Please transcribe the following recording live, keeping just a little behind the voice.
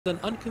An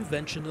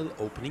unconventional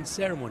opening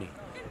ceremony.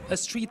 A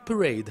street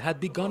parade had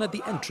begun at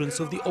the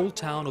entrance of the old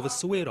town of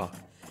Essaouira.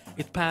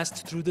 It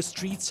passed through the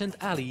streets and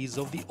alleys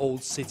of the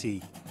old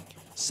city.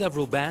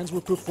 Several bands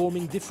were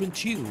performing different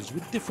tunes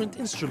with different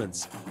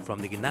instruments from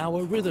the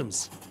Gnawa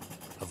rhythms.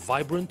 A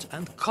vibrant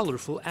and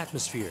colorful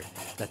atmosphere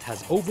that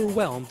has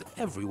overwhelmed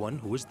everyone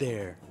who was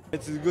there.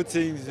 It's a good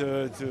thing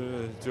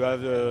to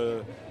have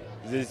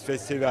this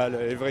festival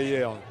every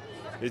year.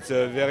 It's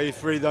a very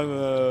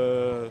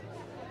freedom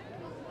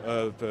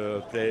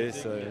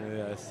place.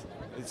 Yes,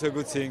 it's a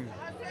good thing.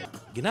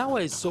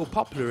 Gnawa is so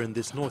popular in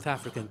this North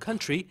African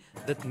country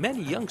that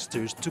many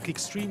youngsters took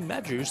extreme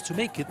measures to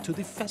make it to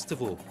the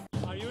festival.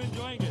 Are you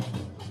enjoying it?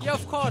 Yeah,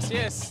 of course,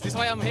 yes. This is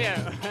why I'm here.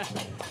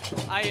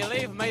 I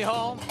leave my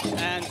home,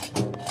 and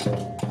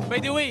by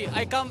the way,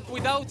 I come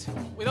without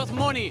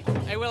money.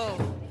 I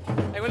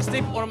will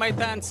sleep on my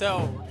tent,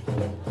 so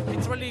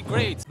it's really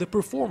great. The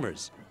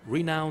performers,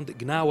 renowned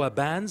Gnawa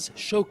bands,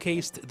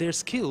 showcased their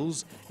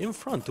skills in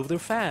front of their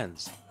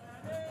fans.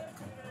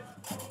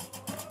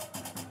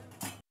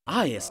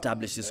 I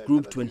established this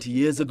group 20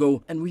 years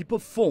ago and we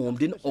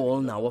performed in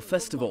all Gnawa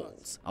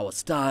festivals. Our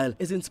style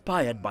is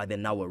inspired by the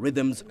Gnawa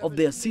rhythms of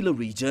the Essaouira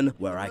region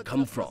where I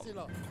come from.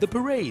 The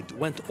parade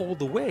went all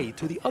the way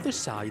to the other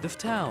side of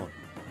town.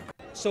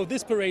 So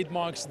this parade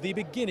marks the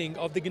beginning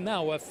of the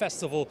Gnawa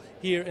festival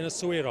here in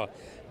Essaouira.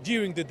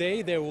 During the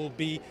day there will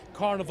be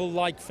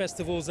carnival-like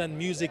festivals and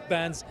music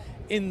bands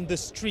in the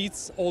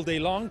streets all day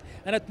long,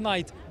 and at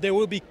night there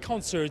will be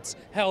concerts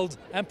held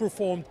and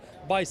performed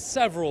by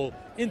several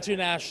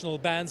international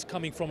bands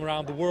coming from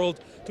around the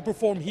world to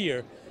perform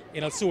here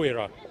in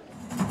Essaouira.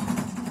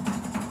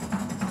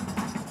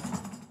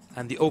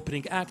 And the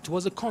opening act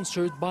was a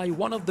concert by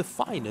one of the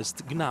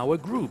finest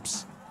Gnawa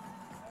groups.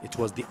 It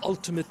was the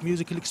ultimate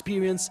musical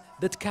experience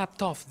that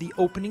capped off the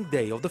opening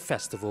day of the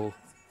festival.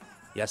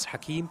 Yasser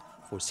Hakim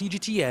for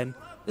CGTN,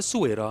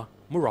 Essaouira,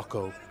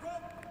 Morocco.